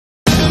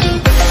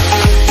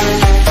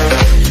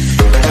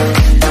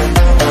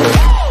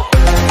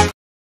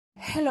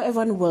Hello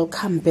everyone,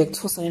 welcome back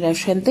to Sunny Live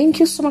Show, and thank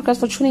you so much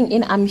guys for tuning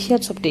in. I'm here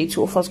to update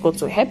you of what's going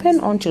to happen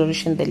on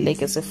Generation The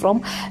Legacy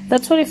from the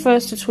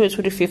 21st to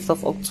 25th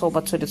of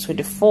October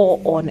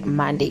 2024 on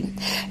Monday.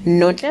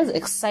 Nonetheless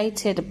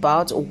excited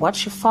about what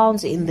she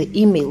found in the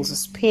emails.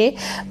 Spare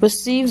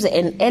receives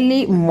an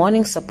early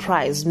morning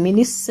surprise.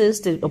 Minnie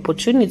seized the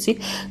opportunity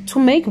to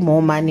make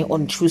more money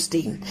on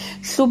Tuesday.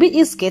 Shubi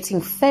is getting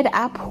fed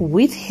up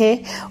with her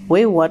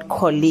wayward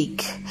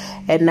colleague,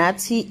 and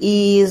Nati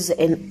is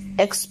an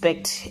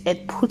expert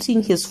at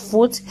putting his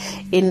foot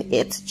in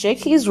it.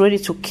 Jackie is ready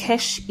to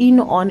cash in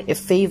on a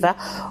favor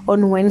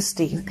on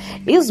Wednesday.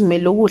 Is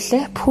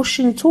Meloguhle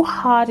pushing too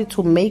hard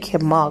to make her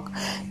mark?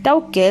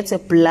 Tao gets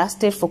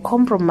blasted for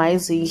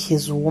compromising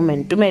his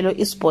woman. Tumelo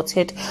is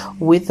spotted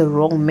with the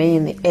wrong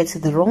man at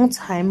the wrong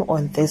time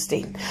on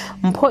Thursday.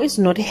 Mpho is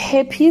not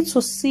happy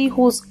to see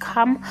who's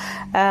come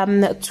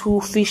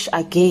to fish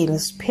again.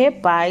 Spare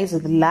buys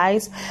the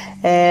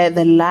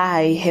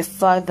lie her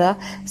father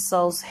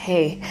sells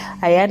her.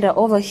 Ayanda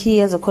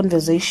overhears a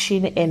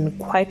conversation and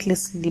quietly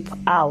sleeps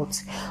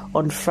out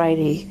on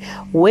Friday.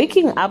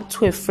 Waking up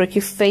to a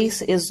freaky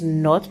face is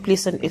not a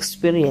pleasant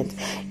experience.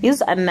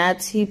 Is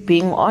Anati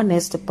being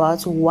honest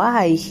about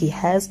why he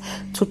has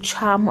to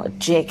charm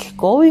Jack?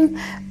 Going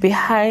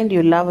behind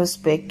your lover's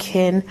back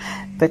can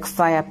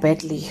backfire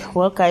badly.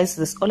 Well guys,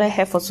 that's all I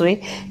have for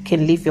today.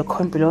 Can leave your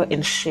comment below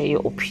and share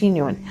your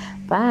opinion.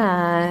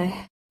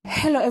 Bye.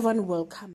 Hello everyone, welcome.